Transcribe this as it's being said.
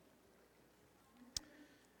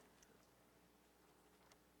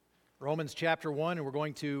Romans chapter 1, and we're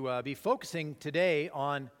going to be focusing today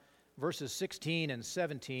on verses 16 and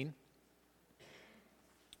 17.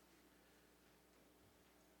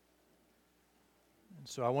 And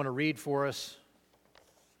so I want to read for us,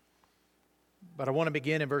 but I want to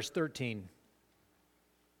begin in verse 13.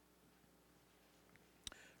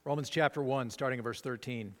 Romans chapter 1, starting at verse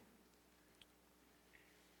 13.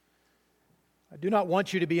 I do not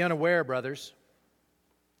want you to be unaware, brothers,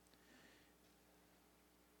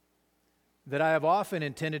 that I have often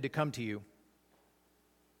intended to come to you,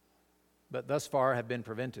 but thus far have been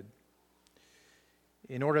prevented,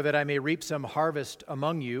 in order that I may reap some harvest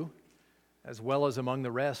among you, as well as among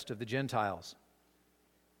the rest of the Gentiles.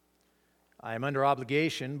 I am under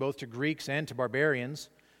obligation both to Greeks and to barbarians,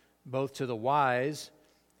 both to the wise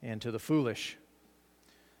and to the foolish.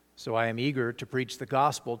 So I am eager to preach the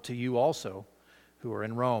gospel to you also, who are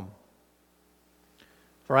in Rome.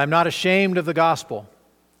 For I am not ashamed of the gospel,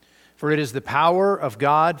 for it is the power of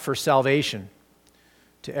God for salvation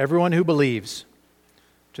to everyone who believes,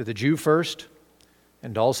 to the Jew first,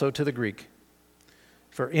 and also to the Greek.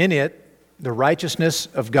 For in it the righteousness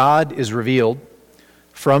of God is revealed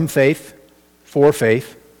from faith for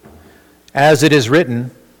faith, as it is written,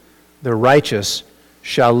 the righteous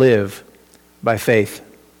shall live by faith.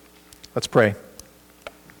 Let's pray.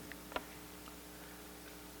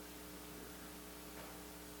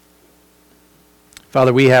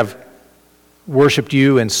 Father, we have worshiped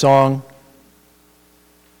you in song.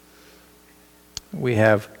 We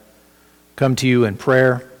have come to you in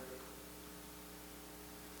prayer.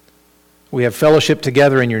 We have fellowship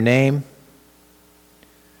together in your name.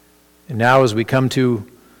 And now as we come to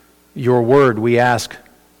your word, we ask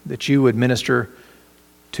that you would minister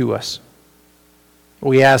to us.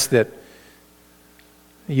 We ask that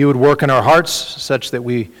you would work in our hearts such that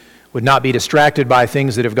we would not be distracted by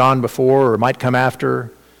things that have gone before or might come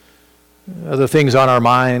after, other things on our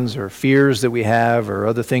minds or fears that we have or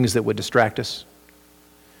other things that would distract us.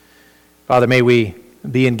 Father, may we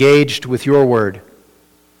be engaged with your word.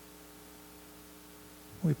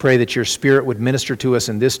 We pray that your Spirit would minister to us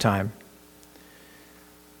in this time,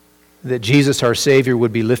 that Jesus, our Savior,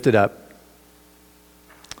 would be lifted up,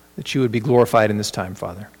 that you would be glorified in this time,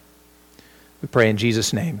 Father. We pray in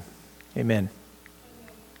Jesus' name. Amen.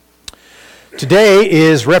 Today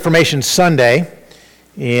is Reformation Sunday,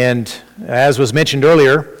 and as was mentioned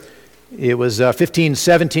earlier, it was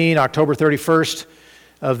 1517, October 31st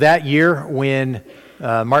of that year, when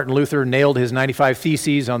Martin Luther nailed his 95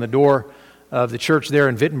 Theses on the door of the church there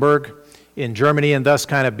in Wittenberg in Germany, and thus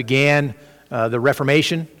kind of began the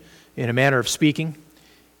Reformation in a manner of speaking.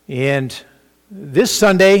 And this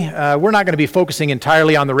Sunday, we're not going to be focusing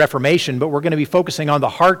entirely on the Reformation, but we're going to be focusing on the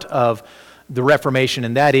heart of the Reformation,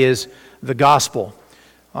 and that is the gospel.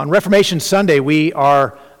 On Reformation Sunday, we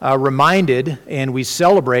are reminded and we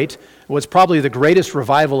celebrate what's probably the greatest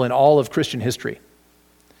revival in all of Christian history.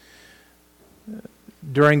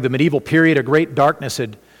 During the medieval period, a great darkness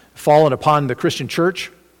had fallen upon the Christian church.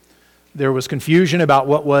 There was confusion about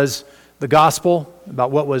what was the gospel,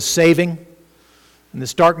 about what was saving. And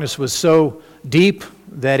this darkness was so deep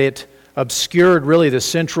that it obscured really the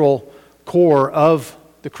central core of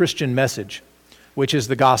the Christian message, which is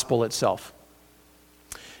the gospel itself.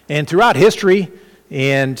 And throughout history,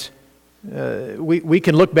 and we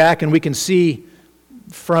can look back and we can see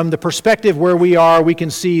from the perspective where we are, we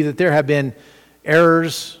can see that there have been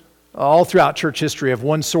errors all throughout church history of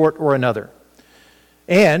one sort or another.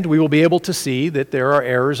 And we will be able to see that there are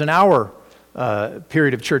errors in our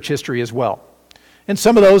period of church history as well. And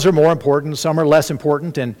some of those are more important, some are less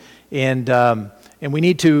important, and we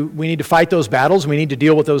need to fight those battles. We need to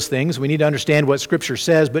deal with those things. We need to understand what Scripture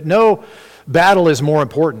says, but no battle is more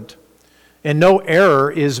important, and no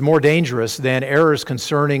error is more dangerous than errors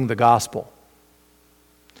concerning the gospel.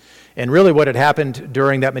 And really what had happened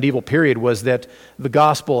during that medieval period was that the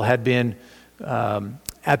gospel had been,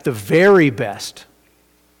 at the very best,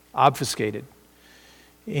 obfuscated,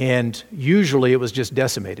 and usually it was just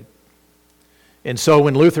decimated. And so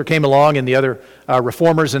when Luther came along and the other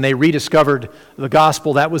reformers and they rediscovered the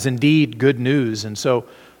gospel, that was indeed good news. And so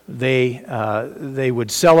they would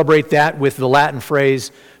celebrate that with the Latin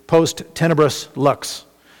phrase, post tenebras lux,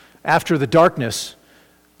 after the darkness,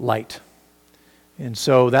 light. And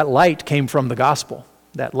so that light came from the gospel.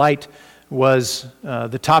 That light was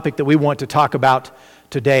the topic that we want to talk about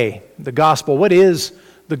today. The gospel. What is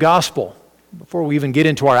the gospel? Before we even get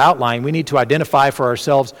into our outline, we need to identify for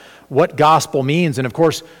ourselves what gospel means. And of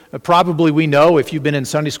course, probably we know, if you've been in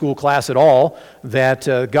Sunday school class at all,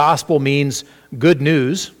 that gospel means good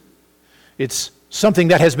news. It's something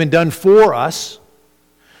that has been done for us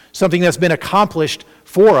something that's been accomplished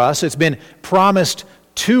for us. It's been promised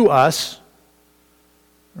to us.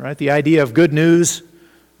 Right? The idea of good news,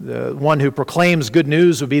 the one who proclaims good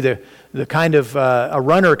news would be the kind of a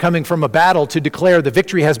runner coming from a battle to declare the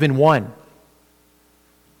victory has been won.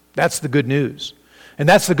 That's the good news. And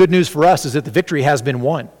that's the good news for us, is that the victory has been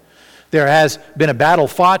won. There has been a battle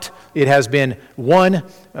fought. It has been won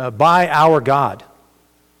by our God.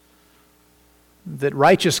 That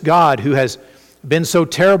righteous God, who has been so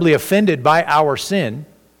terribly offended by our sin,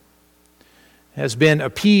 has been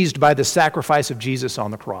appeased by the sacrifice of Jesus on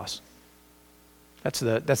the cross. That's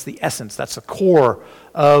the essence, that's the core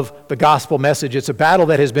of the gospel message. It's a battle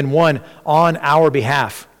that has been won on our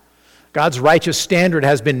behalf. God's righteous standard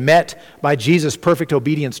has been met by Jesus' perfect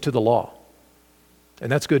obedience to the law.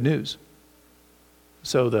 And that's good news.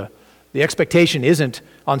 So the expectation isn't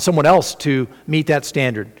on someone else to meet that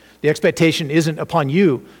standard. The expectation isn't upon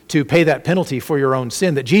you to pay that penalty for your own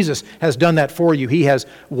sin, that Jesus has done that for you. He has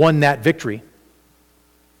won that victory.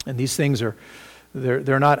 And these things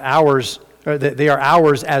they're not ours, they are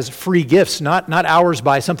ours as free gifts, not ours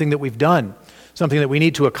by something that we've done, something that we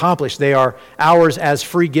need to accomplish. They are ours as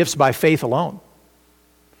free gifts by faith alone.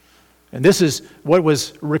 And this is what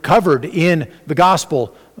was recovered in the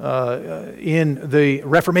gospel in the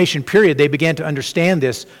Reformation period. They began to understand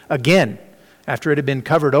this again after it had been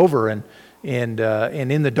covered over and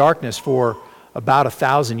in the darkness for about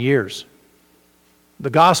 1,000 years. The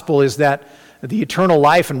gospel is that the eternal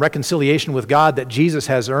life and reconciliation with God that Jesus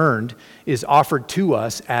has earned is offered to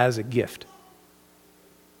us as a gift.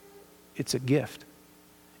 It's a gift.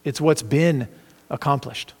 It's what's been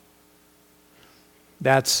accomplished.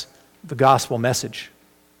 That's the gospel message.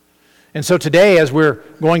 And so today, as we're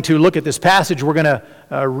going to look at this passage, we're going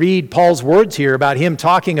to read Paul's words here about him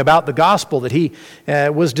talking about the gospel, that he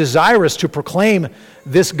was desirous to proclaim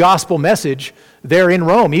this gospel message there in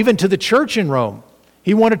Rome, even to the church in Rome.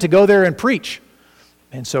 He wanted to go there and preach.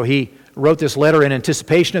 And so he wrote this letter in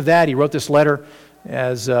anticipation of that. He wrote this letter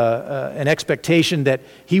as an expectation that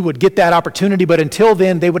he would get that opportunity, but until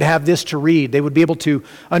then they would have this to read. They would be able to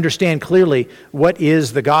understand clearly what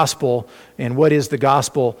is the gospel and what is the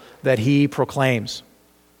gospel that he proclaims.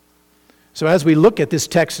 So as we look at this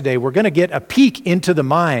text today, we're going to get a peek into the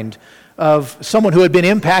mind of someone who had been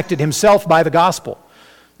impacted himself by the gospel.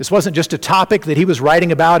 This wasn't just a topic that he was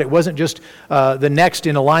writing about. It wasn't just the next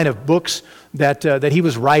in a line of books that he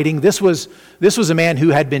was writing. This was a man who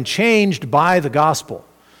had been changed by the gospel.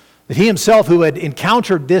 That he himself, who had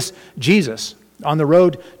encountered this Jesus on the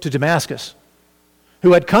road to Damascus,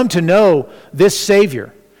 who had come to know this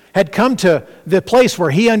Savior, had come to the place where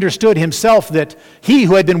he understood himself that he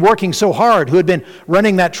who had been working so hard, who had been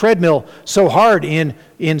running that treadmill so hard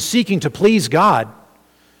in seeking to please God,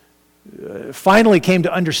 finally came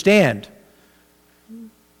to understand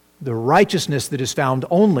the righteousness that is found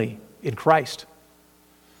only in Christ.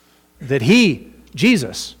 That he,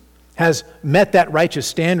 Jesus, has met that righteous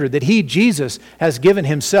standard, that he, Jesus, has given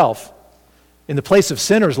himself in the place of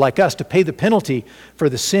sinners like us to pay the penalty for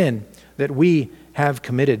the sin that we have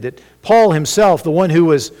committed. That Paul himself, the one who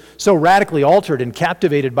was so radically altered and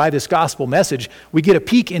captivated by this gospel message, we get a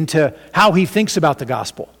peek into how he thinks about the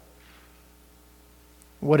gospel,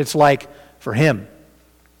 what it's like for him.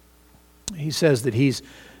 He says that he's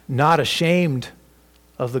not ashamed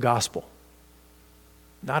of the gospel.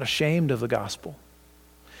 Not ashamed of the gospel.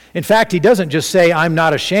 In fact, he doesn't just say, I'm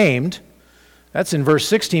not ashamed. That's in verse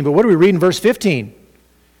 16, but what do we read in verse 15?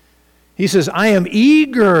 He says, I am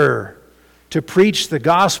eager to preach the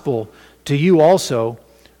gospel to you also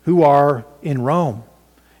who are in Rome.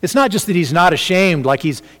 It's not just that he's not ashamed, like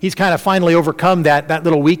he's kind of finally overcome that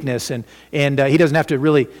little weakness and he doesn't have to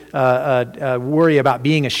really worry about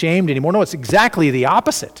being ashamed anymore. No, it's exactly the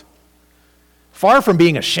opposite. Far from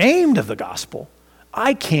being ashamed of the gospel,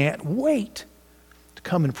 I can't wait to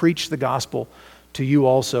come and preach the gospel to you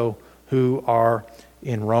also who are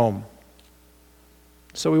in Rome.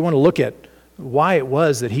 So we want to look at why it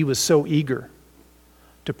was that he was so eager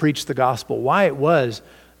to preach the gospel, why it was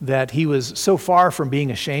that he was so far from being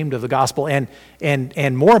ashamed of the gospel,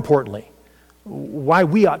 and more importantly, why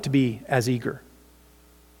we ought to be as eager.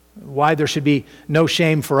 Why there should be no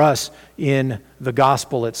shame for us in the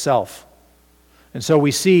gospel itself. And so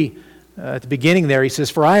we see at the beginning there, he says,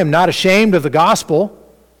 for I am not ashamed of the gospel.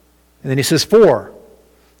 And then he says, for.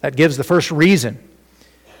 That gives the first reason.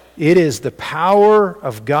 It is the power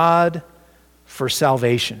of God for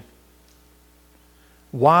salvation.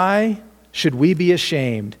 Why should we be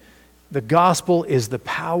ashamed? The gospel is the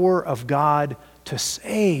power of God to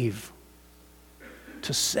save.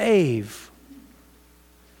 To save.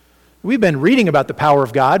 We've been reading about the power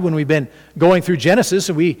of God when we've been going through Genesis,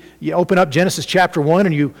 and you open up Genesis chapter 1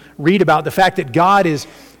 and you read about the fact that God is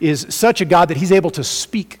such a God that He's able to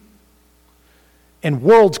speak and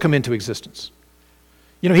worlds come into existence.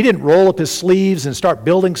 He didn't roll up his sleeves and start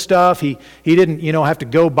building stuff. He didn't, have to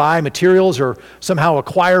go buy materials or somehow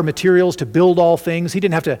acquire materials to build all things. He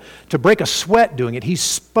didn't have to break a sweat doing it. He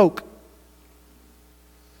spoke.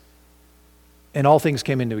 And all things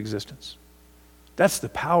came into existence. That's the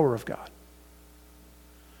power of God.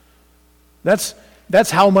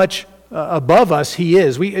 That's how much above us He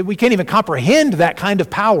is. We can't even comprehend that kind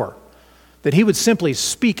of power, that He would simply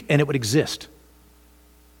speak and it would exist.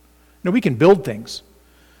 We can build things.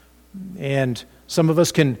 And some of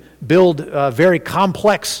us can build very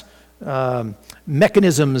complex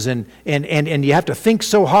mechanisms, and you have to think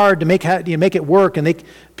so hard to make it work, and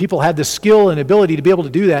people have the skill and ability to be able to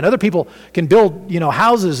do that. And other people can build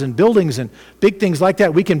houses and buildings and big things like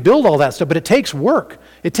that. We can build all that stuff, but it takes work.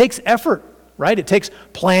 It takes effort, right? It takes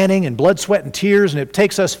planning and blood, sweat, and tears, and it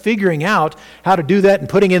takes us figuring out how to do that and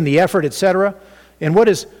putting in the effort, etc. And what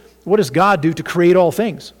does God do to create all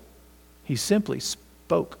things? He simply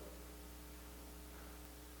spoke.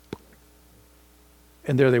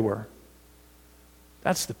 And there they were.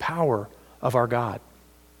 That's the power of our God.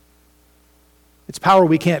 It's power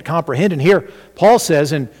we can't comprehend. And here, Paul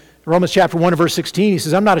says in Romans chapter 1 and verse 16, he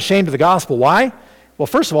says, I'm not ashamed of the gospel. Why? Well,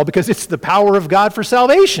 first of all, because it's the power of God for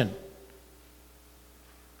salvation.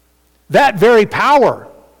 That very power,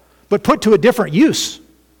 but put to a different use.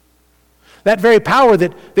 That very power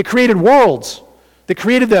that created worlds, that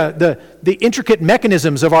created the intricate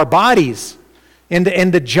mechanisms of our bodies, and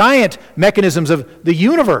the giant mechanisms of the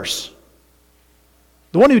universe.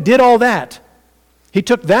 The one who did all that, He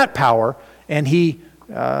took that power and He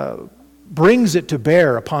brings it to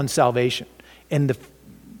bear upon salvation. And the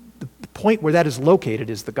point where that is located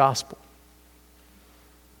is the gospel.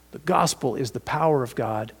 The gospel is the power of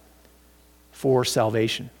God for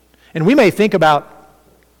salvation. And we may think about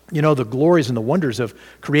the glories and the wonders of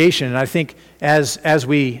creation. And I think as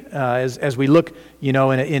we look,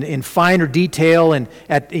 in finer detail and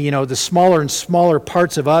at, the smaller and smaller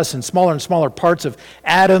parts of us and smaller parts of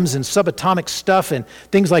atoms and subatomic stuff and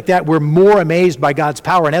things like that, we're more amazed by God's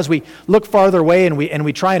power. And as we look farther away and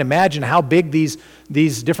we try and imagine how big these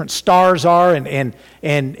different stars are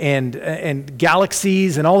and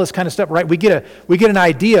galaxies and all this kind of stuff, right? We get an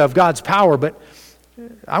idea of God's power, but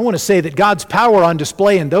I want to say that God's power on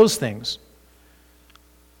display in those things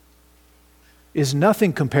is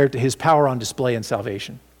nothing compared to His power on display in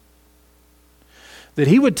salvation. That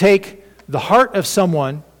He would take the heart of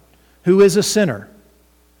someone who is a sinner,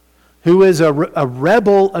 who is a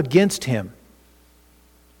rebel against Him,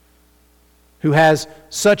 who has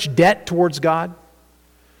such debt towards God,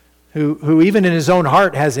 who even in his own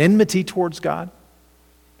heart has enmity towards God,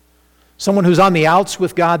 someone who's on the outs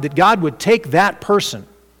with God, that God would take that person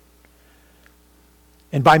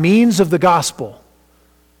and by means of the gospel,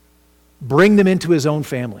 bring them into His own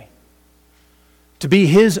family, to be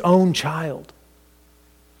His own child,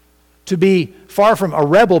 to be far from a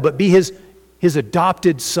rebel, but be His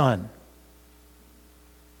adopted son,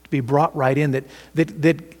 to be brought right in,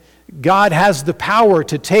 that God has the power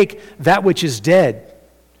to take that which is dead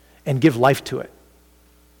and give life to it,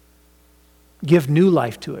 give new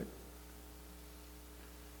life to it.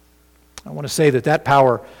 I want to say that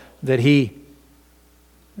power that He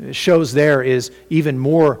shows there is even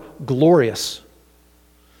more glorious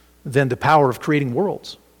than the power of creating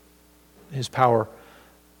worlds. His power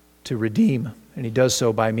to redeem, and He does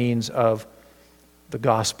so by means of the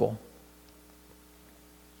gospel.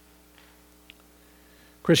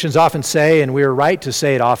 Christians often say, and we are right to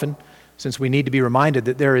say it often, since we need to be reminded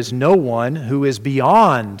that there is no one who is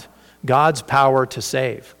beyond God's power to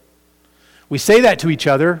save. We say that to each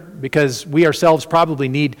other because we ourselves probably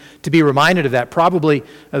need to be reminded of that. Probably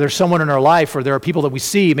there's someone in our life, or there are people that we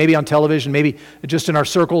see, maybe on television, maybe just in our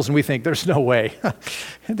circles, and we think, there's no way.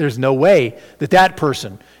 There's no way that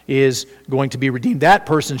person is going to be redeemed. That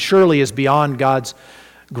person surely is beyond God's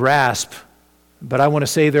grasp. But I want to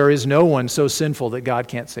say there is no one so sinful that God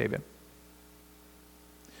can't save him.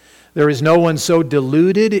 There is no one so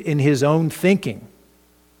deluded in his own thinking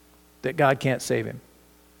that God can't save him.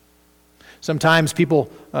 Sometimes people,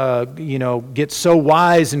 get so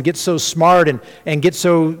wise and get so smart and get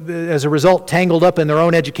so, as a result, tangled up in their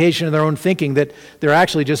own education and their own thinking that they're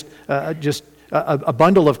actually just a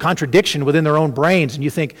bundle of contradiction within their own brains. And you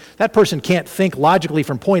think, that person can't think logically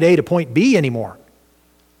from point A to point B anymore.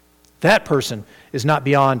 That person is not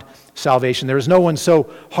beyond salvation. There is no one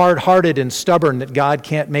so hard-hearted and stubborn that God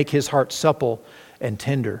can't make his heart supple and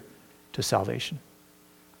tender to salvation.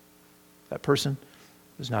 That person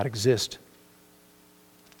does not exist.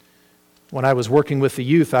 When I was working with the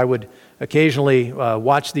youth, I would occasionally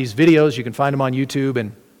watch these videos. You can find them on YouTube,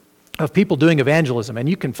 and of people doing evangelism. And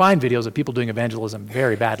you can find videos of people doing evangelism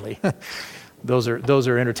very badly. Those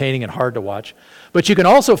are entertaining and hard to watch. But you can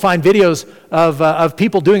also find videos of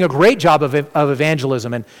people doing a great job of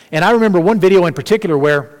evangelism. And I remember one video in particular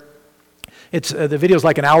where the video's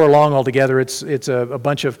like an hour long altogether. It's a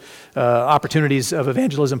bunch of opportunities of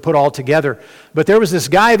evangelism put all together. But there was this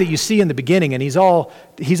guy that you see in the beginning, and he's all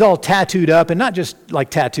tattooed up, and not just like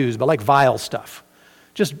tattoos, but like vile stuff.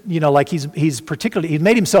 Just, like he's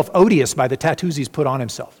made himself odious by the tattoos he's put on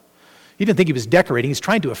himself. He didn't think he was decorating. He's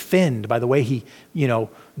trying to offend by the way he,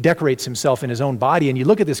 decorates himself in his own body. And you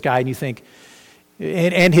look at this guy and you think,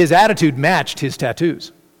 and his attitude matched his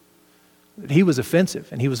tattoos. He was offensive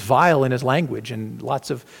and he was vile in his language, and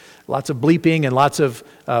lots of bleeping and lots of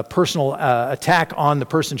personal attack on the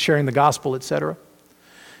person sharing the gospel, etc.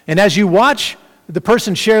 And as you watch the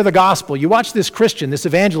person share the gospel, you watch this Christian, this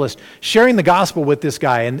evangelist, sharing the gospel with this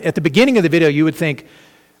guy. And at the beginning of the video, you would think,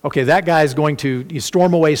 okay, that guy is going to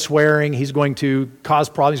storm away swearing. He's going to cause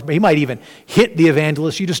problems. He might even hit the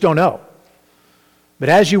evangelist. You just don't know. But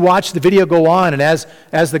as you watch the video go on, and as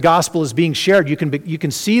the gospel is being shared, you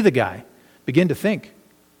can see the guy begin to think.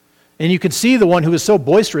 And you can see the one who is so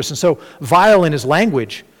boisterous and so vile in his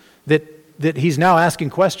language that he's now asking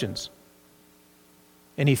questions.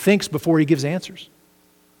 And he thinks before he gives answers.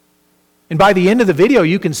 And by the end of the video,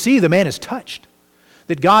 you can see the man is touched.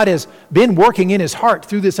 That God has been working in his heart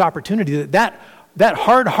through this opportunity, that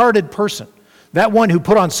hard-hearted person, that one who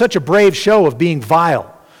put on such a brave show of being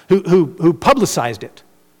vile, who publicized it.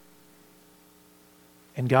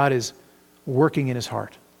 And God is working in his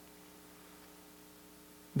heart.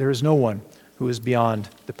 There is no one who is beyond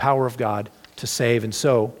the power of God to save, and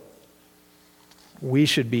so we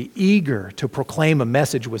should be eager to proclaim a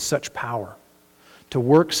message with such power, to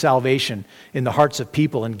work salvation in the hearts of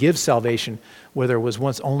people and give salvation where there was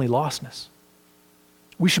once only lostness.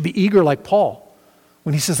 We should be eager like Paul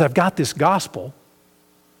when he says, I've got this gospel,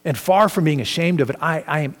 and far from being ashamed of it,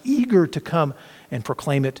 I am eager to come and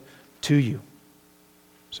proclaim it to you.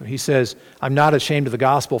 So he says, I'm not ashamed of the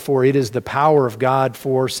gospel, for it is the power of God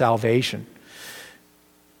for salvation.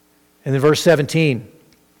 And then verse 17,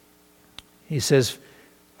 he says,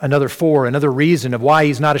 another reason of why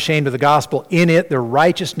he's not ashamed of the gospel. In it, the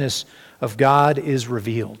righteousness of God is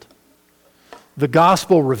revealed. The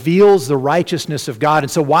gospel reveals the righteousness of God.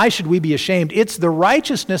 And so why should we be ashamed? It's the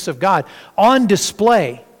righteousness of God on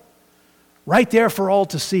display, right there for all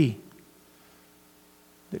to see.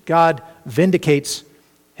 That God vindicates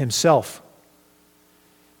himself.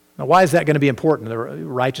 Now, why is that going to be important? The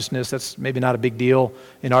righteousness, that's maybe not a big deal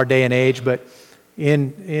in our day and age, but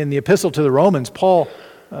in the epistle to the Romans, Paul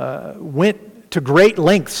went to great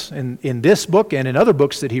lengths in this book and in other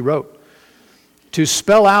books that he wrote to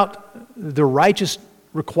spell out the righteous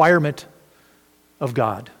requirement of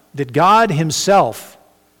God, that God himself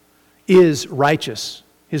is righteous.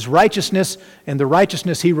 His righteousness and the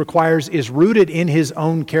righteousness he requires is rooted in his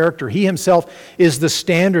own character. He himself is the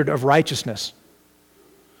standard of righteousness.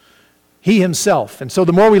 He himself. And so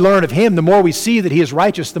the more we learn of him, the more we see that he is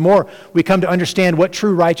righteous, the more we come to understand what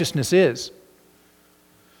true righteousness is.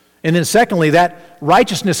 And then secondly, that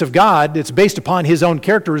righteousness of God that's based upon his own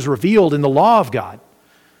character is revealed in the law of God,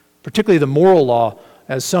 particularly the moral law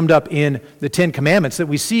as summed up in the Ten Commandments, that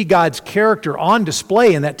we see God's character on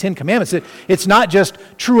display in that Ten Commandments. That it's not just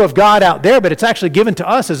true of God out there, but it's actually given to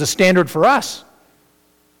us as a standard for us.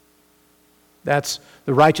 That's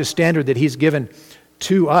the righteous standard that he's given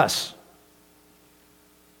to us.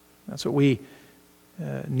 That's what we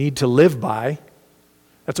need to live by.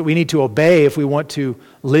 That's what we need to obey if we want to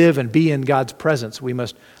live and be in God's presence. We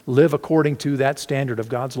must live according to that standard of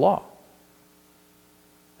God's law.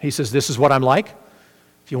 He says, this is what I'm like.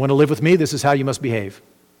 If you want to live with me, this is how you must behave.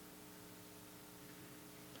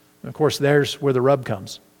 And of course, there's where the rub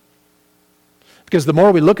comes. Because the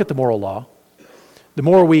more we look at the moral law, the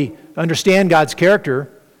more we understand God's character,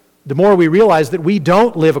 the more we realize that we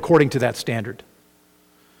don't live according to that standard.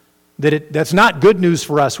 That's not good news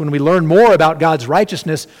for us. When we learn more about God's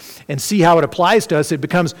righteousness and see how it applies to us, it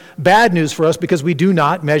becomes bad news for us because we do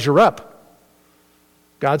not measure up.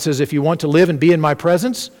 God says, if you want to live and be in my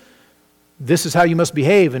presence, this is how you must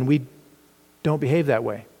behave, and we don't behave that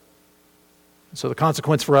way. So the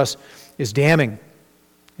consequence for us is damning,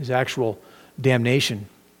 is actual damnation.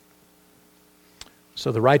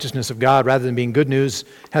 So the righteousness of God, rather than being good news,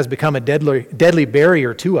 has become a deadly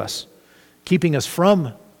barrier to us, keeping us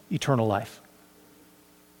from eternal life,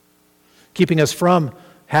 keeping us from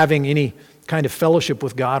having any kind of fellowship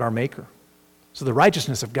with God, our Maker. So the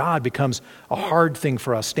righteousness of God becomes a hard thing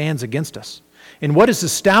for us, stands against us. And what is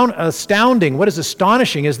astounding, what is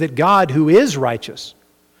astonishing is that God, who is righteous,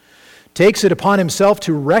 takes it upon himself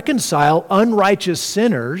to reconcile unrighteous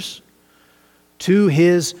sinners to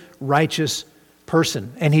his righteous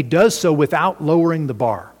person. And he does so without lowering the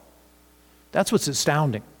bar. That's what's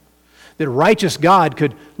astounding. That righteous God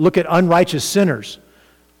could look at unrighteous sinners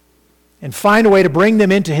and find a way to bring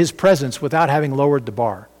them into his presence without having lowered the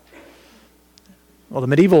bar. Well, the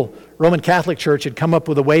medieval Roman Catholic Church had come up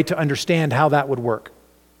with a way to understand how that would work.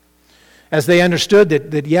 As they understood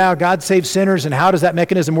that God saves sinners, and how does that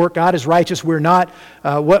mechanism work? God is righteous, we're not.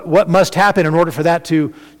 What must happen in order for that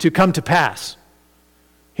to come to pass?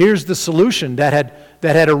 Here's the solution that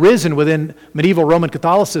had arisen within medieval Roman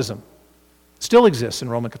Catholicism. Still exists in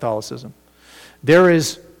Roman Catholicism. There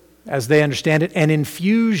is, as they understand it, an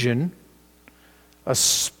infusion, a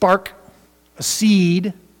spark, a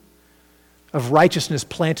seed of righteousness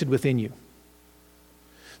planted within you.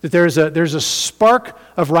 That there's a spark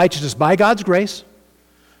of righteousness by God's grace.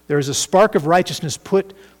 There is a spark of righteousness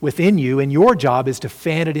put within you, and your job is to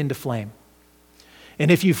fan it into flame.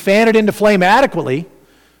 And if you fan it into flame adequately,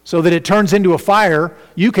 so that it turns into a fire,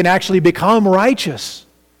 you can actually become righteous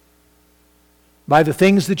by the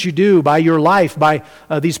things that you do, by your life, by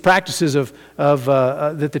these practices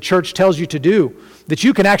that the church tells you to do, that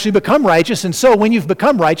you can actually become righteous. And so when you've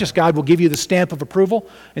become righteous, God will give you the stamp of approval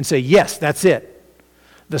and say, yes, that's it.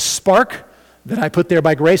 The spark that I put there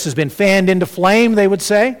by grace has been fanned into flame, they would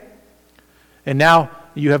say, and now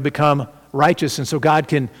you have become righteous. And so God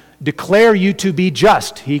can declare you to be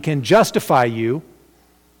just. He can justify you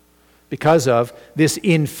because of this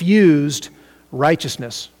infused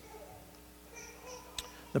righteousness.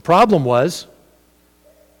 The problem was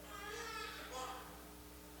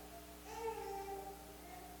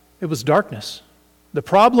it was darkness. The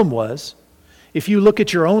problem was, if you look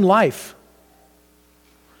at your own life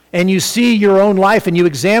and you see your own life and you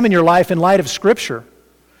examine your life in light of Scripture,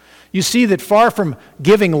 you see that far from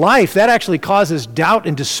giving life, that actually causes doubt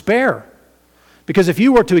and despair. Because if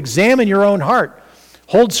you were to examine your own heart,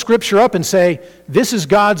 hold Scripture up and say, this is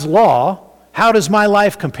God's law, how does my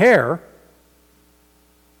life compare?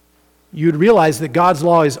 You'd realize that God's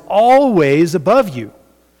law is always above you,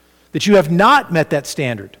 that you have not met that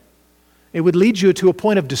standard. It would lead you to a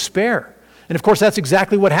point of despair. And of course, that's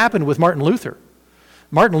exactly what happened with Martin Luther.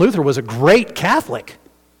 Martin Luther was a great Catholic.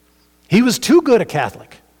 He was too good a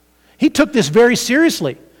Catholic. He took this very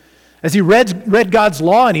seriously. As he read God's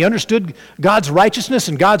law and he understood God's righteousness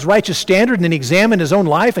and God's righteous standard, and then he examined his own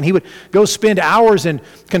life, and he would go spend hours in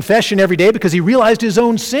confession every day because he realized his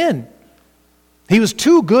own sin. He was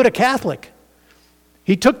too good a Catholic.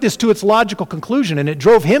 He took this to its logical conclusion, and it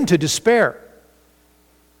drove him to despair.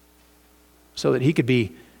 So that he could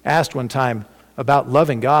be asked one time about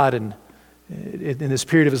loving God and in this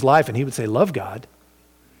period of his life, and he would say, love God?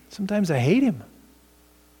 Sometimes I hate him.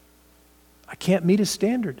 I can't meet his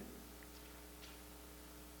standard.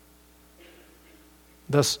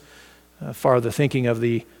 Thus, far the thinking of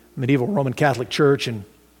the medieval Roman Catholic Church, and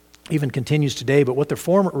even continues today, but what the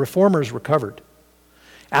reformers recovered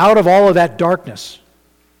out of all of that darkness,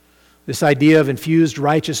 this idea of infused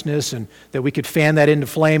righteousness, and that we could fan that into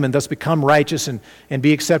flame and thus become righteous and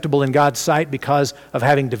be acceptable in God's sight because of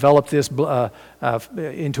having developed this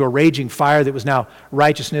into a raging fire that was now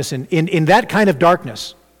righteousness. And in that kind of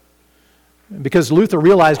darkness, because Luther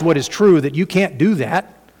realized what is true, that you can't do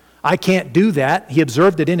that, I can't do that, he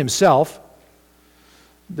observed it in himself,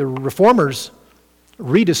 the reformers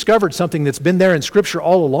rediscovered something that's been there in Scripture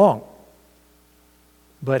all along,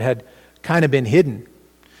 but had kind of been hidden.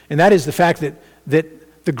 And that is the fact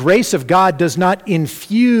that the grace of God does not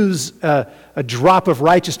infuse a drop of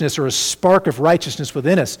righteousness or a spark of righteousness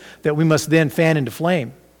within us that we must then fan into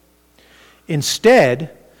flame.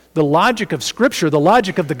 Instead, the logic of Scripture, the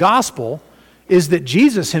logic of the gospel, is that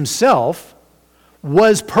Jesus himself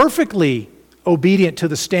was perfectly obedient to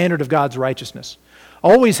the standard of God's righteousness,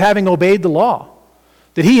 always having obeyed the law,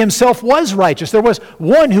 that he himself was righteous. There was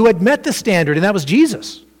one who had met the standard, and that was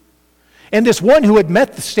Jesus. And this one who had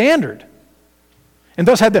met the standard, and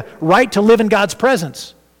thus had the right to live in God's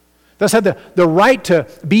presence, thus had the right to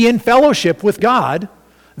be in fellowship with God,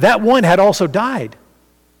 that one had also died.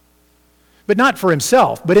 But not for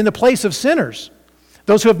himself, but in the place of sinners,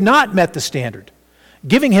 those who have not met the standard,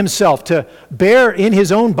 giving himself to bear in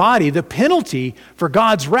his own body the penalty for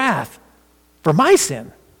God's wrath, for my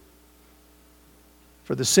sin,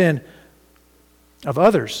 for the sin of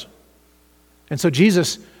others. And so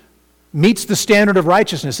Jesus meets the standard of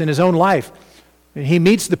righteousness in his own life. He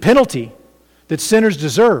meets the penalty that sinners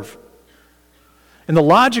deserve. And the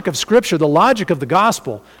logic of Scripture, the logic of the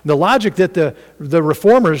gospel, the logic that the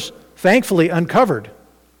reformers thankfully uncovered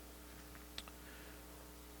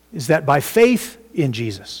is that by faith in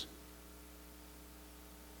Jesus,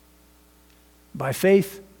 by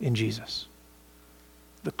faith in Jesus,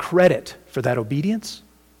 the credit for that obedience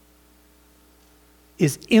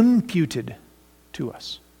is imputed to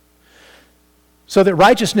us. So that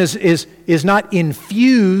righteousness is not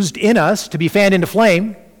infused in us to be fanned into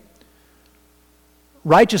flame.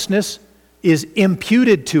 Righteousness is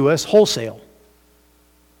imputed to us wholesale.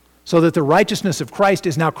 So that the righteousness of Christ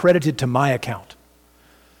is now credited to my account.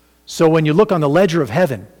 So when you look on the ledger of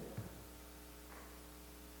heaven,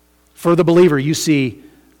 for the believer, you see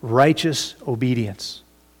righteous obedience.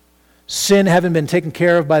 Sin having been taken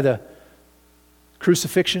care of by the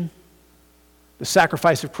crucifixion, the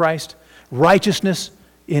sacrifice of Christ, righteousness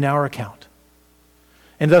in our account.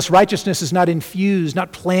 And thus righteousness is not infused,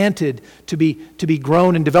 not planted to be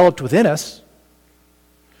grown and developed within us,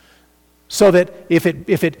 so that if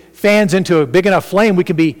it fans into a big enough flame, we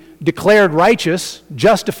can be declared righteous,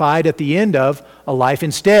 justified at the end of a life.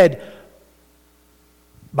 Instead,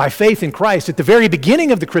 by faith in Christ, at the very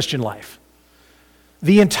beginning of the Christian life,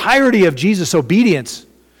 the entirety of Jesus' obedience,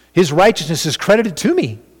 his righteousness is credited to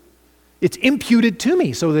me. It's imputed to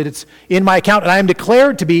me so that it's in my account, and I am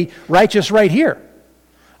declared to be righteous right here.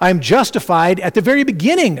 I am justified at the very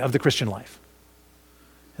beginning of the Christian life.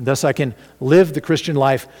 And thus I can live the Christian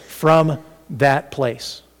life from that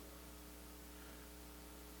place.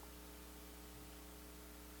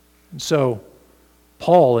 And so,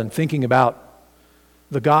 Paul, in thinking about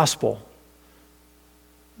the gospel,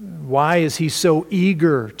 why is he so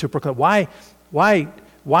eager to proclaim?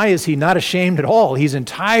 Why is he not ashamed at all? He's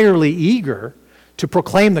entirely eager to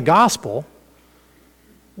proclaim the gospel.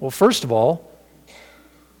 Well, first of all,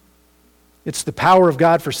 it's the power of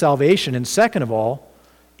God for salvation. And second of all,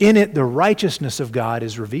 in it the righteousness of God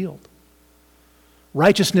is revealed.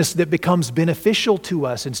 Righteousness that becomes beneficial to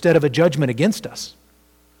us instead of a judgment against us.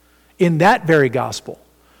 In that very gospel,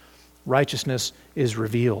 righteousness is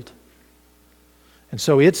revealed. And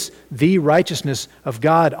so it's the righteousness of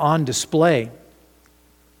God on display.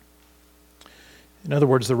 In other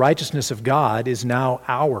words, the righteousness of God is now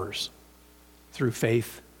ours through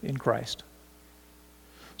faith in Christ.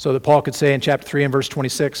 So that Paul could say in chapter 3 and verse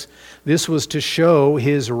 26, this was to show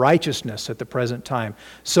his righteousness at the present time,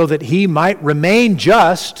 so that he might remain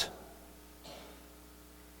just,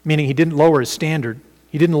 meaning he didn't lower his standard,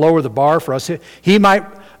 he didn't lower the bar for us, he might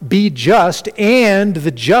be just and the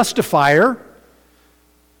justifier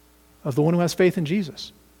of the one who has faith in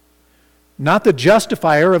Jesus. Not the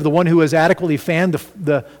justifier of the one who has adequately fanned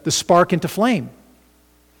the spark into flame.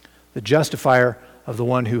 The justifier of the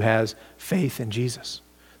one who has faith in Jesus.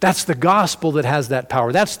 That's the gospel that has that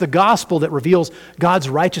power. That's the gospel that reveals God's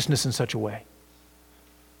righteousness in such a way.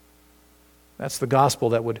 That's the gospel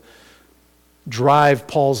that would drive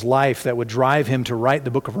Paul's life, that would drive him to write the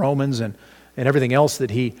book of Romans and everything else that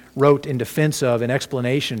he wrote in defense of, in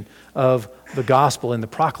explanation of the gospel and the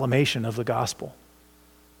proclamation of the gospel.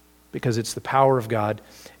 Because it's the power of God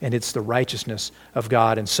and it's the righteousness of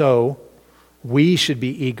God. And so we should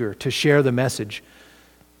be eager to share the message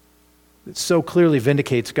that so clearly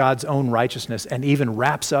vindicates God's own righteousness and even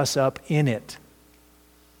wraps us up in it.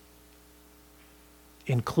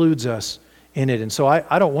 Includes us in it. And so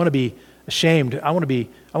I don't want to be ashamed. I want to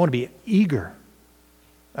be eager.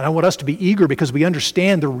 And I want us to be eager because we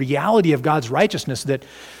understand the reality of God's righteousness, that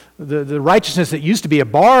the righteousness that used to be a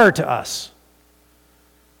bar to us,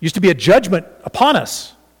 used to be a judgment upon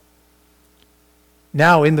us,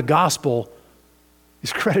 now in the gospel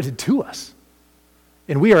is credited to us.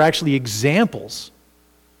 And we are actually examples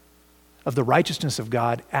of the righteousness of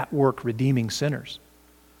God at work redeeming sinners.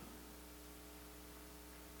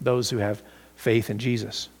 Those who have faith in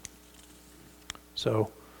Jesus.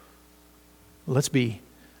 So let's be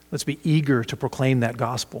eager to proclaim that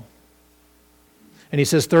gospel. And he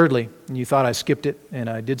says, thirdly, and you thought I skipped it, and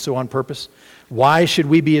I did so on purpose. Why should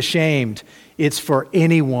we be ashamed? It's for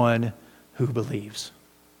anyone who believes.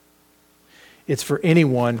 It's for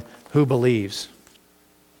anyone who believes.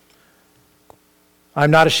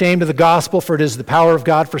 I'm not ashamed of the gospel, for it is the power of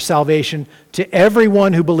God for salvation to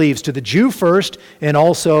everyone who believes, to the Jew first and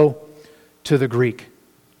also to the Greek.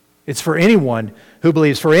 It's for anyone who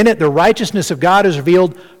believes. For in it the righteousness of God is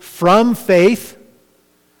revealed from faith,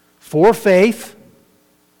 for faith,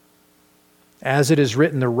 as it is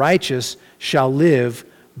written, the righteous shall live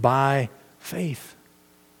by faith.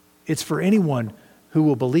 It's for anyone who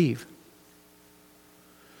will believe.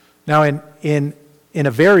 Now, in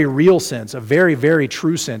a very real sense, a very, very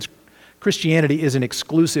true sense, Christianity is an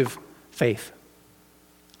exclusive faith.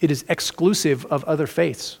 It is exclusive of other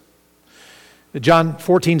faiths. John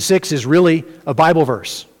 14:6 is really a Bible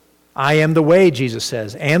verse. I am the way, Jesus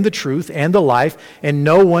says, and the truth and the life, and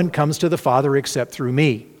no one comes to the Father except through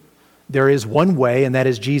me. There is one way, and that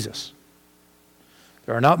is Jesus.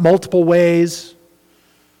 There are not multiple ways.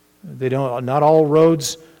 Not all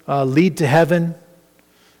roads lead to heaven.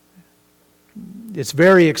 It's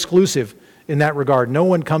very exclusive in that regard. No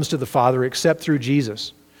one comes to the Father except through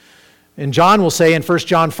Jesus. And John will say in 1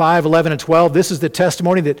 John 5:11 and 12, this is the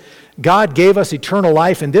testimony that God gave us eternal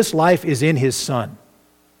life, and this life is in His Son.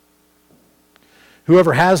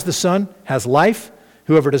 Whoever has the Son has life.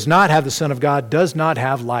 Whoever does not have the Son of God does not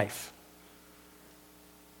have life.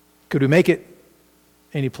 Could we make it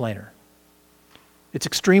any plainer? It's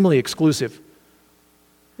extremely exclusive.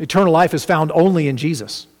 Eternal life is found only in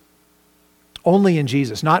Jesus. Only in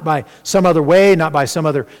Jesus, not by some other way, not by some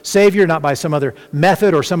other Savior, not by some other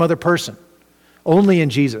method or some other person. Only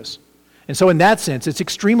in Jesus. And so in that sense, it's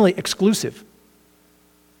extremely exclusive.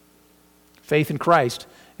 Faith in Christ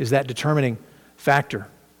is that determining factor.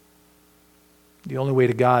 The only way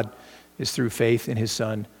to God is through faith in His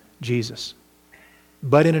Son, Jesus.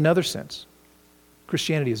 But in another sense,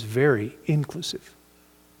 Christianity is very inclusive.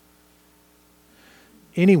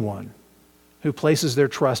 Anyone who places their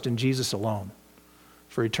trust in Jesus alone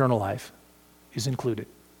for eternal life is included.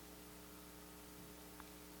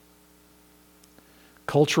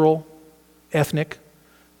 Cultural, ethnic,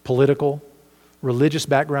 political, religious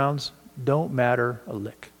backgrounds don't matter a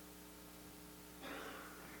lick.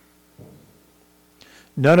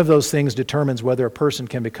 None of those things determines whether a person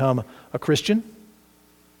can become a Christian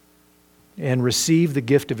and receive the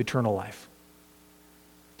gift of eternal life.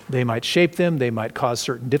 They might shape them, they might cause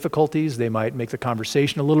certain difficulties, they might make the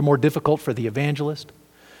conversation a little more difficult for the evangelist.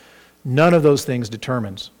 None of those things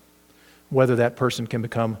determines whether that person can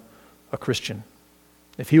become a Christian.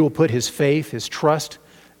 If he will put his faith, his trust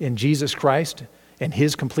in Jesus Christ and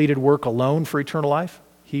His completed work alone for eternal life,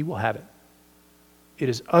 he will have it. It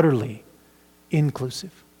is utterly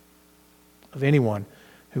inclusive of anyone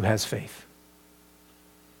who has faith.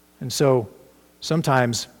 And so,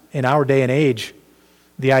 sometimes in our day and age,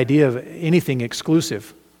 the idea of anything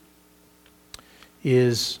exclusive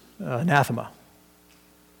is anathema.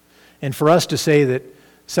 And for us to say that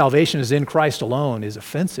salvation is in Christ alone is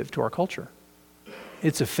offensive to our culture.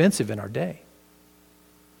 It's offensive in our day.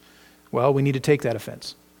 Well, we need to take that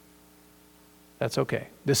offense. That's okay.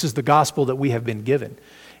 This is the gospel that we have been given.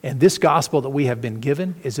 And this gospel that we have been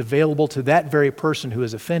given is available to that very person who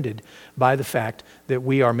is offended by the fact that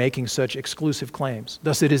we are making such exclusive claims.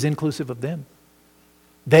 Thus, it is inclusive of them.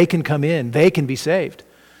 They can come in, they can be saved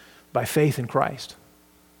by faith in Christ.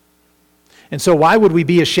 And so why would we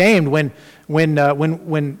be ashamed when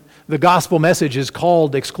the gospel message is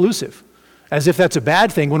called exclusive? As if that's a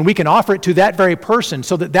bad thing, when we can offer it to that very person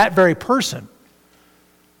so that that very person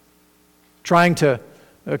trying to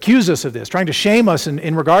accuse us of this, trying to shame us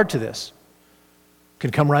in regard to this,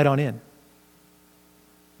 can come right on in.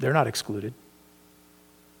 They're not excluded.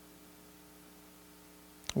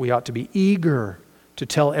 We ought to be eager to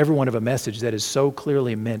tell everyone of a message that is so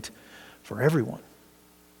clearly meant for everyone.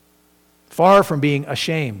 Far from being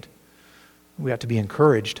ashamed, we ought to be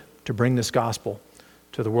encouraged to bring this gospel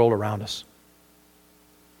to the world around us.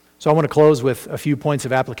 So I want to close with a few points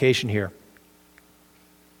of application here.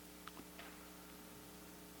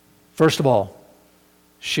 First of all,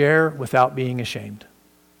 share without being ashamed.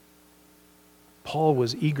 Paul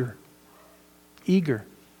was eager. He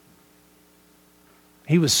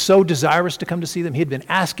was so desirous to come to see them. He had been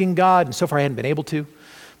asking God, and so far he hadn't been able to.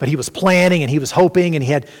 But he was planning, and he was hoping, and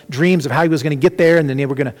he had dreams of how he was going to get there, and then they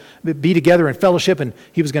were going to be together in fellowship, and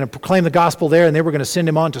he was going to proclaim the gospel there, and they were going to send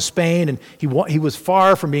him on to Spain, and he was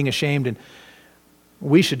far from being ashamed, and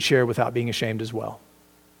we should share without being ashamed as well.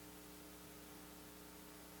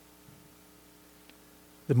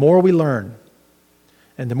 The more we learn,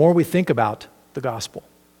 and the more we think about the gospel,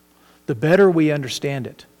 the better we understand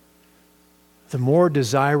it, the more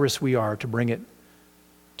desirous we are to bring it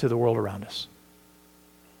to the world around us.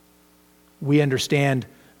 We understand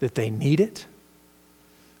that they need it.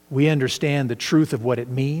 We understand the truth of what it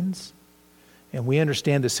means. And we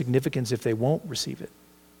understand the significance if they won't receive it.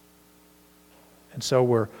 And so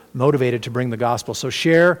we're motivated to bring the gospel. So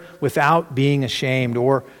share without being ashamed,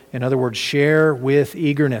 or in other words, share with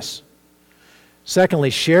eagerness. Secondly,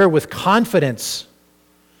 share with confidence,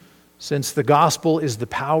 since the gospel is the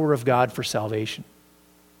power of God for salvation.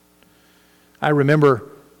 I remember,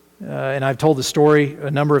 and I've told the story a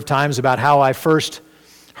number of times about how I first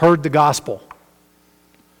heard the gospel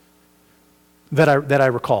that I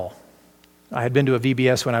recall. I had been to a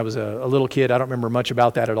VBS when I was a little kid. I don't remember much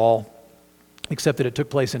about that at all, except that it took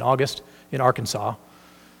place in August in Arkansas.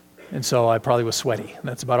 And so I probably was sweaty.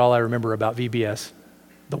 That's about all I remember about VBS,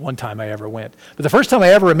 the one time I ever went. But the first time I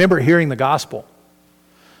ever remember hearing the gospel,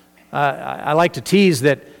 I like to tease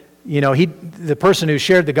that, the person who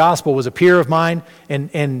shared the gospel was a peer of mine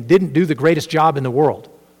and didn't do the greatest job in the world.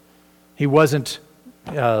 He didn't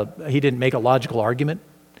make a logical argument.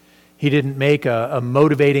 He didn't make a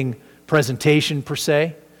motivating presentation per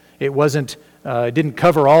se. It didn't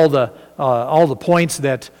cover all the points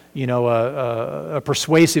that a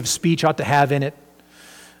persuasive speech ought to have in it.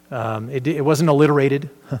 It wasn't alliterated.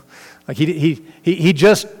 Like he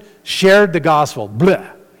just shared the gospel. Blah,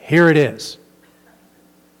 here it is.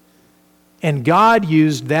 And God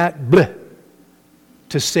used that blah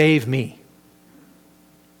to save me.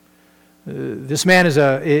 This man is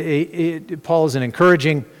Paul is an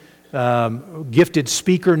encouraging, gifted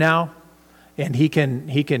speaker now, and he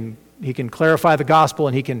can clarify the gospel,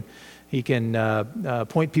 and he can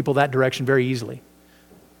point people that direction very easily,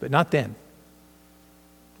 but not then.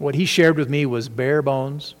 What he shared with me was bare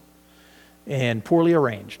bones and poorly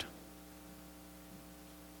arranged.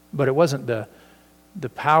 But it wasn't the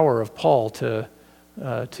power of Paul to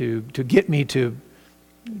get me to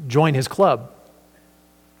join his club.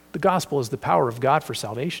 The gospel is the power of God for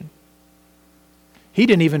salvation. He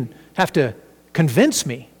didn't even have to convince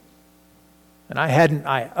me. And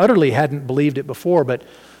I utterly hadn't believed it before, but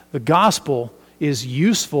the gospel is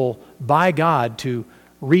useful by God to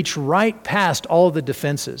reach right past all of the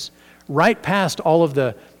defenses, right past all of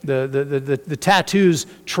the tattoos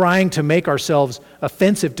trying to make ourselves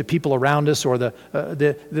offensive to people around us, or the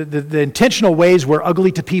intentional ways we're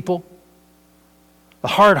ugly to people, the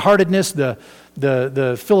hard-heartedness,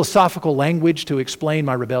 the philosophical language to explain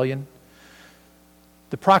my rebellion.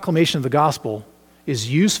 The proclamation of the gospel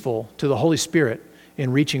is useful to the Holy Spirit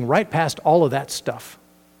in reaching right past all of that stuff.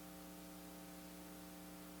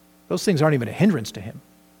 Those things aren't even a hindrance to him.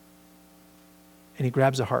 And he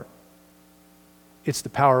grabs a heart. It's the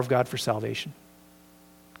power of God for salvation.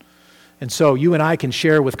 And so you and I can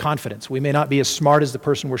share with confidence. We may not be as smart as the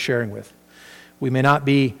person we're sharing with. We may not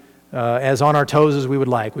be as on our toes as we would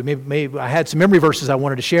like. I had some memory verses I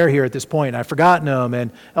wanted to share here at this point, and I've forgotten them,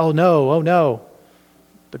 and oh no.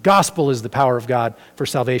 The gospel is the power of God for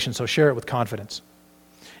salvation, so share it with confidence.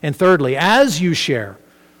 And thirdly, as you share,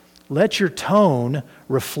 let your tone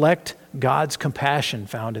reflect God's compassion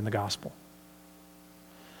found in the gospel.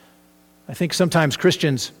 I think sometimes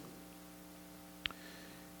Christians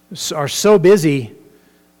are so busy,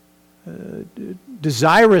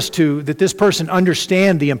 desirous that this person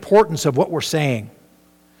understand the importance of what we're saying,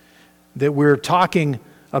 that we're talking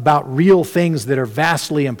about real things that are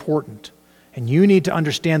vastly important. And you need to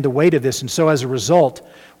understand the weight of this. And so as a result,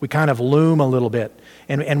 we kind of loom a little bit.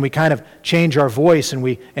 And we kind of change our voice, and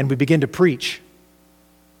we begin to preach.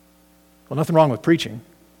 Well, nothing wrong with preaching,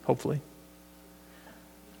 hopefully.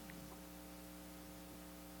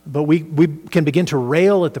 But we can begin to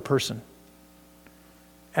rail at the person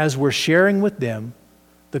as we're sharing with them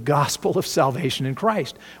the gospel of salvation in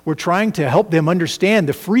Christ. We're trying to help them understand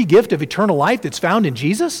the free gift of eternal life that's found in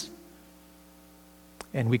Jesus.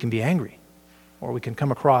 And we can be angry, or we can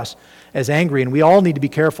come across as angry, and we all need to be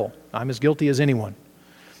careful. I'm as guilty as anyone.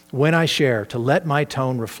 When I share, to let my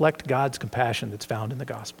tone reflect God's compassion that's found in the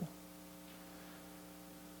gospel.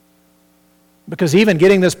 Because even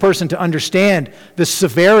getting this person to understand the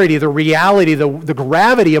severity, the reality, the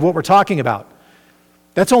gravity of what we're talking about,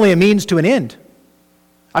 that's only a means to an end.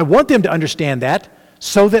 I want them to understand that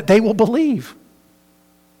so that they will believe.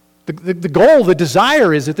 The goal, the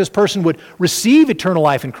desire is that this person would receive eternal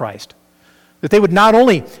life in Christ. That they would not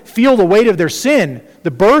only feel the weight of their sin,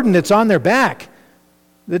 the burden that's on their back,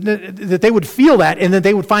 that they would feel that, and that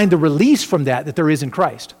they would find the release from that there is in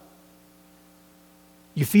Christ.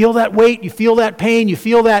 You feel that weight, you feel that pain, you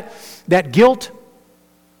feel that guilt.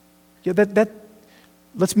 Yeah,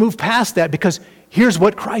 let's move past that, because here's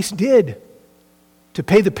what Christ did to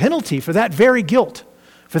pay the penalty for that very guilt,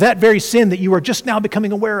 for that very sin that you are just now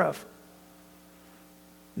becoming aware of.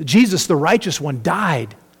 Jesus, the righteous one,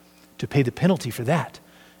 died to pay the penalty for that.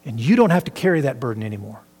 And you don't have to carry that burden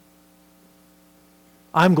anymore.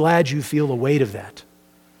 I'm glad you feel the weight of that.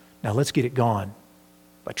 Now let's get it gone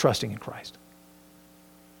by trusting in Christ.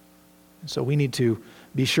 And so we need to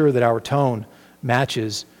be sure that our tone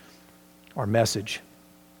matches our message.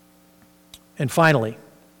 And finally,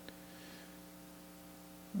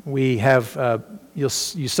 we have, you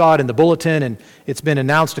saw it in the bulletin, and it's been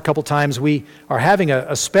announced a couple times. We are having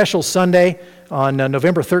a special Sunday on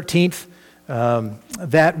November 13th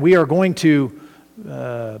that we are going to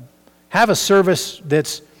have a service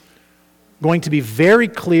that's going to be very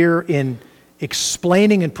clear in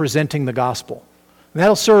explaining and presenting the gospel. And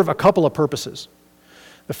that'll serve a couple of purposes.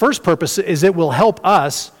 The first purpose is it will help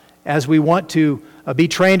us as we want to be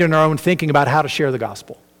trained in our own thinking about how to share the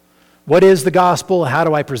gospel. What is the gospel? How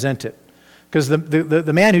do I present it? Because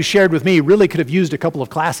the man who shared with me really could have used a couple of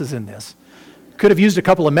classes in this. Could have used a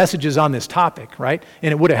couple of messages on this topic, right?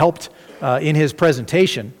 And it would have helped in his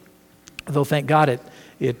presentation. Though thank God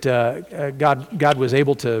God was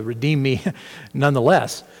able to redeem me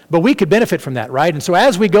nonetheless. But we could benefit from that, right? And so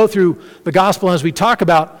as we go through the gospel, and as we talk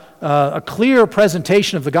about a clear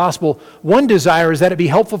presentation of the gospel, one desire is that it be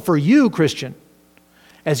helpful for you, Christian,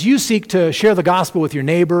 as you seek to share the gospel with your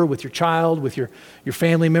neighbor, with your child, with your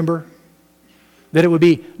family member, that it would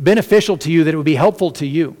be beneficial to you, that it would be helpful to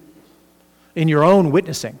you in your own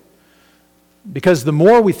witnessing. Because the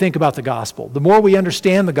more we think about the gospel, the more we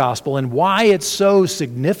understand the gospel and why it's so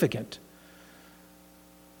significant,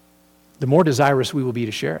 the more desirous we will be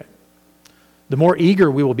to share it. The more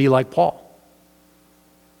eager we will be like Paul.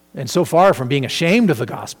 And so far from being ashamed of the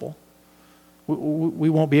gospel, we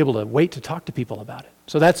won't be able to wait to talk to people about it.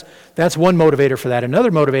 So that's one motivator for that.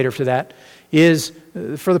 Another motivator for that is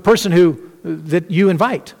for the person that you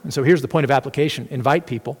invite. And so here's the point of application. Invite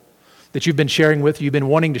people that you've been sharing with, you've been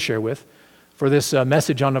wanting to share with, for this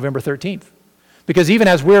message on November 13th. Because even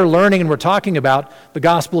as we're learning and we're talking about the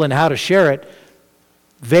gospel and how to share it,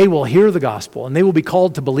 they will hear the gospel and they will be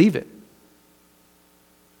called to believe it.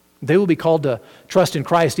 They will be called to trust in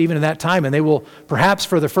Christ even in that time, and they will perhaps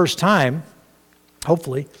for the first time,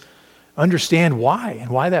 hopefully, understand why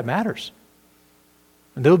and why that matters.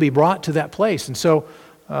 And they'll be brought to that place. And so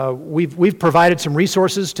we've provided some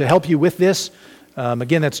resources to help you with this.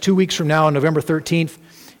 Again, that's 2 weeks from now on November 13th.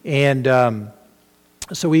 And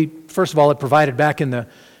so we, first of all, have provided back in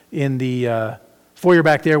the foyer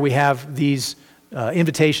back there, we have these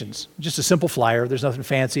invitations. Just a simple flyer. There's nothing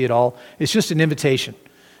fancy at all. It's just an invitation.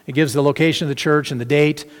 It gives the location of the church and the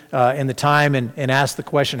date and the time and asks the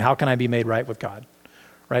question, how can I be made right with God?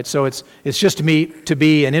 Right? So it's just to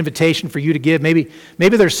be an invitation for you to give. Maybe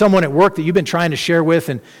there's someone at work that you've been trying to share with,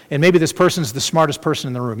 and maybe this person's the smartest person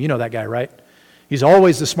in the room. You know that guy, right? He's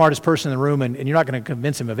always the smartest person in the room, and you're not going to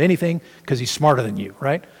convince him of anything because he's smarter than you,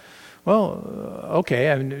 right? Well,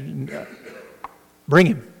 okay, bring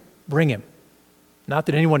him. Not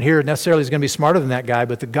that anyone here necessarily is going to be smarter than that guy,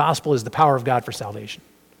 but the gospel is the power of God for salvation,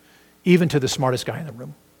 even to the smartest guy in the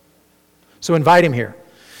room. So invite him here.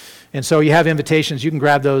 And so you have invitations. You can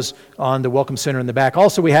grab those on the Welcome Center in the back.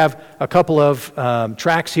 Also, we have a couple of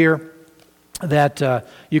tracts here that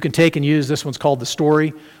you can take and use. This one's called The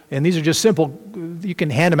Story. And these are just simple. You can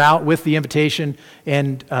hand them out with the invitation.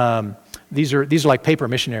 And these are like paper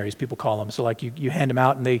missionaries, people call them. So like you hand them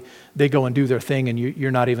out and they go and do their thing, and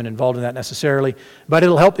you're not even involved in that necessarily. But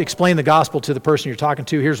it'll help explain the gospel to the person you're talking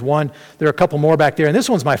to. Here's one. There are a couple more back there. And this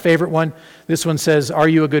one's my favorite one. This one says, "Are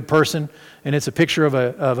you a good person?" And it's a picture of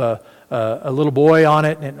a little boy on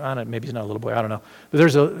it. And I don't know, maybe he's not a little boy, I don't know. But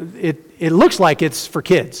it looks like it's for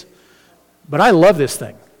kids. But I love this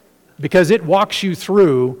thing because it walks you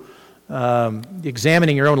through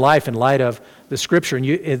examining your own life in light of the Scripture. And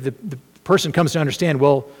the person comes to understand,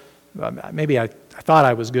 well, maybe I thought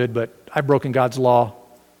I was good, but I've broken God's law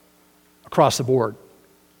across the board.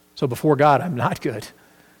 So before God, I'm not good,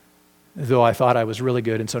 though I thought I was really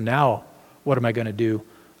good. And so now, what am I going to do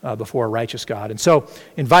before a righteous God? And so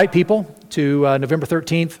invite people to November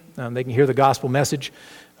 13th. They can hear the gospel message.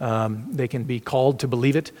 They can be called to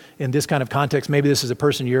believe it in this kind of context. Maybe this is a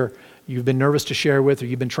person you've been nervous to share with, or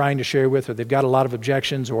you've been trying to share with, or they've got a lot of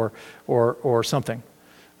objections or something.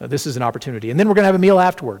 This is an opportunity. And then we're going to have a meal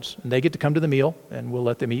afterwards, and they get to come to the meal, and we'll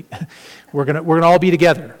let them eat. We're going to all be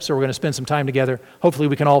together, so we're going to spend some time together. Hopefully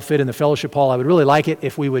we can all fit in the fellowship hall. I would really like it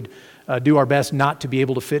if we would do our best not to be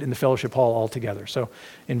able to fit in the fellowship hall all together. So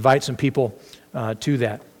invite some people to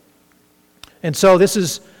that. And so this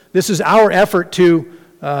is our effort to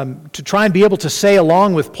try and be able to say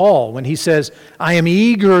along with Paul when he says, "I am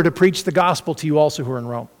eager to preach the gospel to you also who are in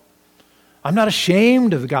Rome." I'm not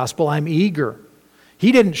ashamed of the gospel, I'm eager.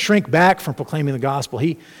 He didn't shrink back from proclaiming the gospel.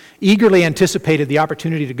 He eagerly anticipated the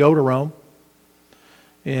opportunity to go to Rome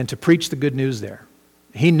and to preach the good news there.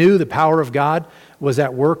 He knew the power of God was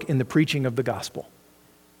at work in the preaching of the gospel.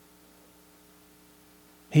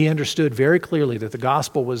 He understood very clearly that the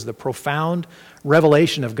gospel was the profound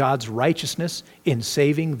revelation of God's righteousness in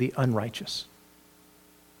saving the unrighteous.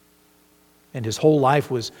 And his whole life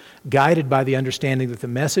was guided by the understanding that the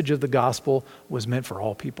message of the gospel was meant for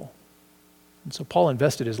all people. And so Paul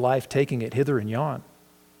invested his life taking it hither and yon.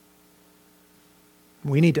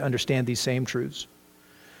 We need to understand these same truths.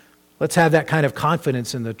 Let's have that kind of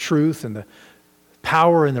confidence in the truth and the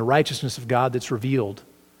power and the righteousness of God that's revealed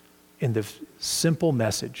in the simple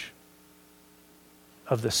message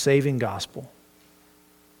of the saving gospel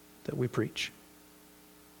that we preach.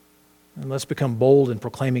 And let's become bold in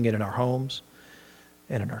proclaiming it in our homes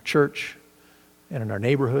and in our church and in our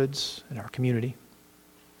neighborhoods and our community.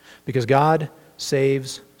 Because God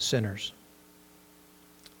saves sinners.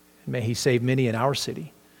 And may He save many in our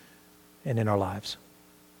city and in our lives.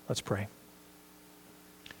 Let's pray.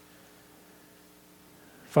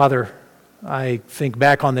 Father, I think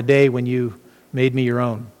back on the day when you made me your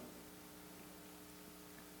own.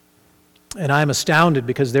 And I'm astounded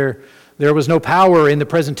because there was no power in the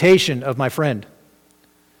presentation of my friend.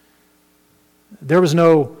 There was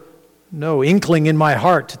no inkling in my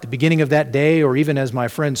heart at the beginning of that day, or even as my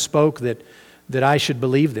friend spoke, that I should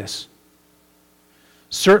believe this.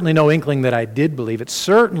 Certainly no inkling that I did believe it.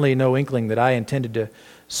 Certainly no inkling that I intended to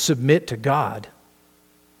submit to God.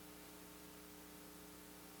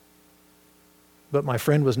 But my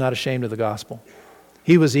friend was not ashamed of the gospel.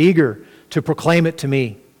 He was eager to proclaim it to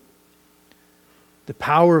me. The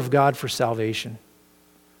power of God for salvation.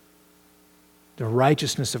 The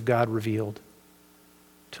righteousness of God revealed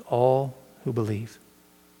to all who believe.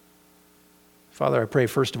 Father, I pray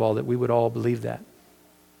first of all that we would all believe that.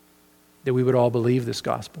 That we would all believe this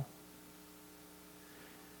gospel.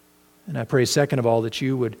 And I pray second of all that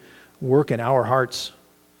you would work in our hearts,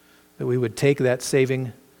 that we would take that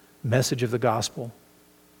saving message of the gospel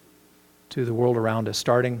to the world around us,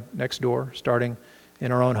 starting next door, starting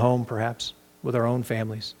in our own home perhaps, with our own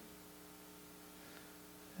families.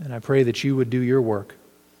 And I pray that you would do your work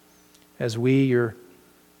as we, your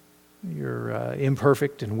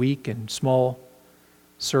imperfect and weak and small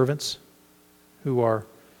servants who are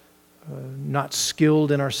not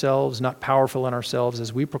skilled in ourselves, not powerful in ourselves,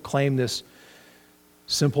 as we proclaim this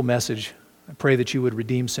simple message, I pray that you would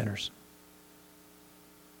redeem sinners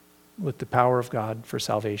with the power of God for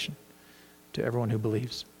salvation to everyone who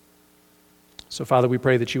believes. So, Father, we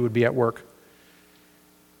pray that you would be at work.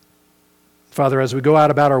 Father, as we go out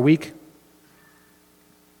about our week,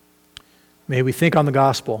 may we think on the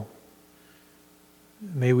gospel.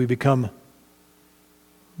 May we become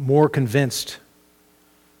more convinced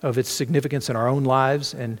of its significance in our own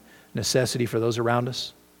lives and necessity for those around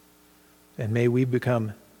us. And may we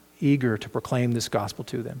become eager to proclaim this gospel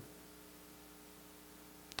to them.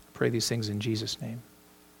 I pray these things in Jesus' name.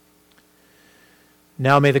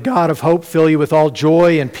 Now may the God of hope fill you with all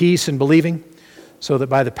joy and peace in believing, so that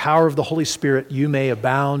by the power of the Holy Spirit you may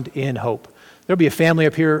abound in hope. There'll be a family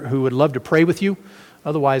up here who would love to pray with you.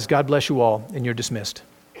 Otherwise, God bless you all, and you're dismissed.